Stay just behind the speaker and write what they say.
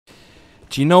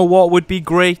Do you know what would be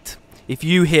great? If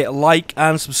you hit like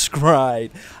and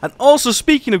subscribe. And also,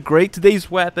 speaking of great,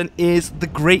 today's weapon is the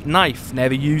great knife.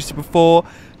 Never used it before,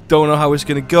 don't know how it's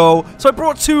gonna go, so I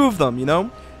brought two of them, you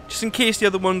know, just in case the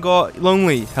other one got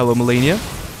lonely. Hello, Malenia.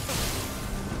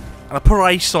 And I put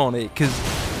ice on it, because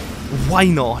why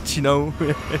not, you know?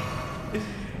 We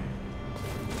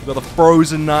got the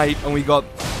frozen knife, and we got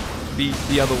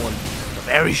the other one, a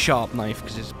very sharp knife,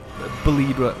 because it's a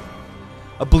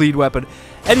bleed weapon.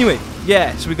 Anyway,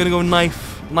 yeah, so we're gonna go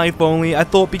knife only. I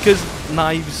thought because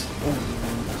knives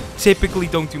typically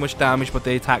don't do much damage, but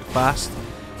they attack fast,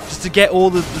 just to get all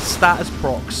the status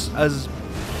procs as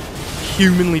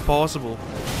humanly possible.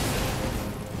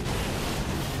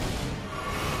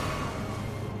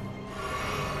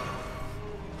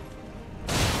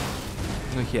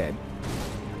 Okay,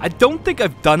 I don't think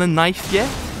I've done a knife yet.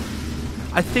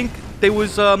 I think there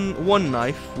was one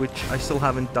knife which I still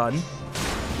haven't done.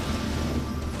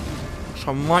 So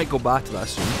I might go back to that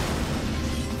soon.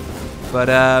 But,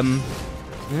 yeah.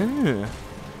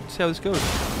 Let's see how this goes.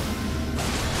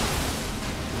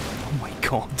 Oh my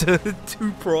god.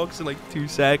 2 procs in like 2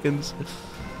 seconds.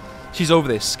 She's over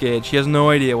there scared. She has no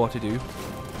idea what to do.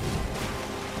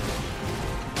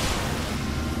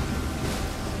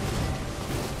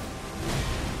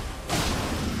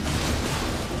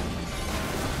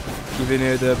 Giving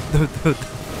her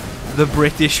the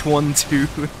British one too.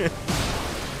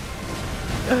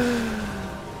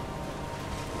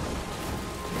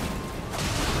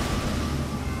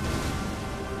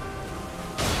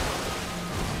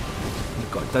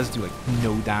 God, it does do like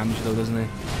no damage though, doesn't it?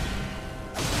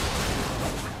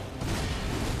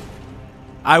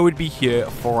 I would be here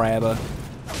forever.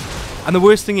 And the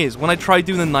worst thing is, when I tried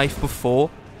doing the knife before,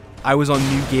 I was on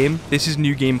New Game. This is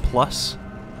New Game Plus.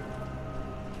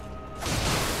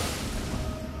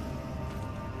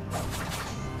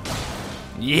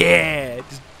 Yeah!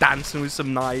 Just dancing with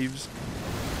some knives.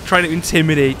 Trying to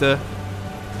intimidate her.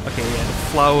 Okay, yeah, the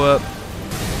flower.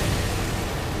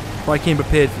 I came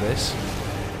prepared for this.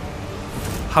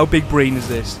 How big brain is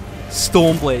this?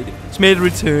 Stormblade. It's made a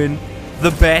return. The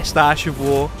best Ash of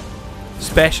War.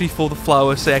 Especially for the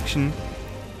flower section.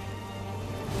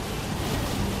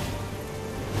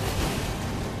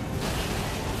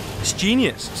 It's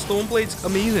genius. Stormblade's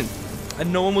amazing.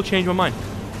 And no one will change my mind.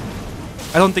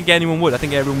 I don't think anyone would. I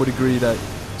think everyone would agree that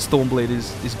Stormblade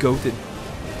is goated.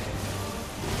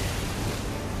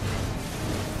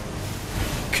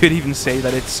 Could even say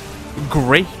that it's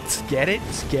great. Get it?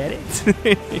 Get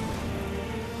it?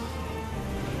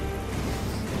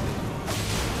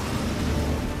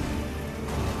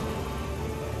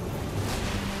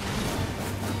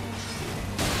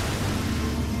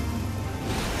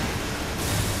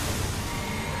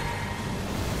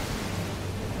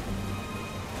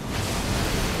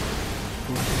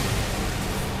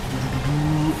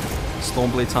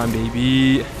 Stormblade time,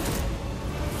 baby.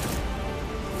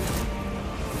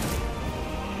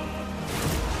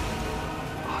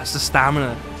 Oh, it's the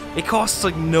stamina. It costs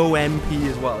like no MP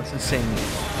as well. It's insane.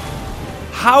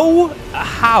 How,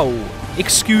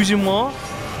 excusez-moi,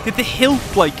 did the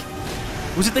hilt like,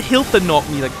 was it the hilt that knocked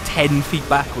me like 10 feet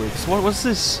backwards? What was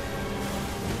this?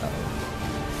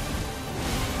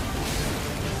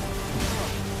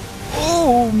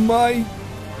 Oh my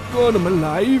god, I'm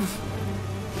alive.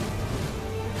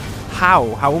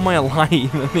 How? How am I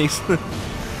alive? That makes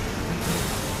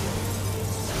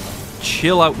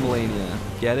chill out, Malenia.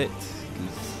 Get it?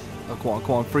 Oh, come on,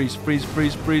 come on. Freeze, freeze,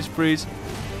 freeze, freeze, freeze.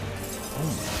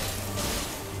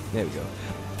 Oh. There we go.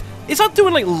 Is that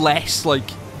doing, like, less, like,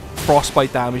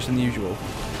 frostbite damage than usual?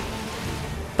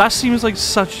 That seems like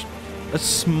such a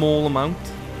small amount.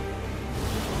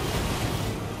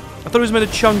 I thought it was meant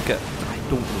to chunk it. I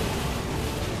don't know.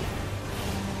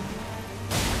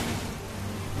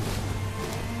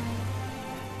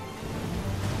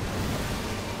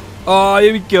 Oh,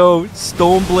 here we go.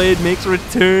 Stormblade makes a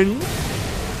return.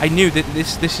 I knew that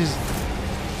this is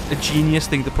a genius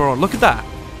thing to put on. Look at that.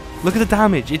 Look at the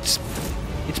damage. It's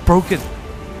broken.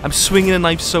 I'm swinging a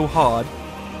knife so hard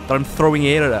that I'm throwing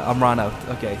air at it. I'm ran out.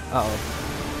 Okay. Uh-oh.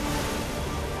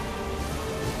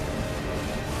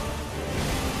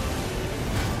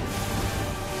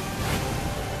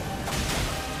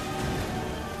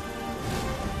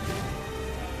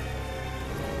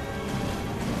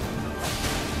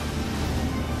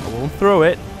 Won't throw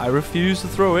it. I refuse to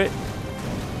throw it.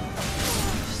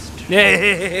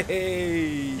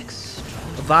 Yay!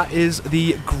 That is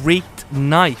the great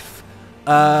knife.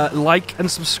 Like and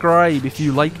subscribe if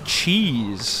you like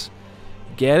cheese.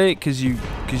 Get it? Cause you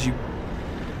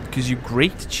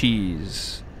grate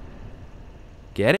cheese.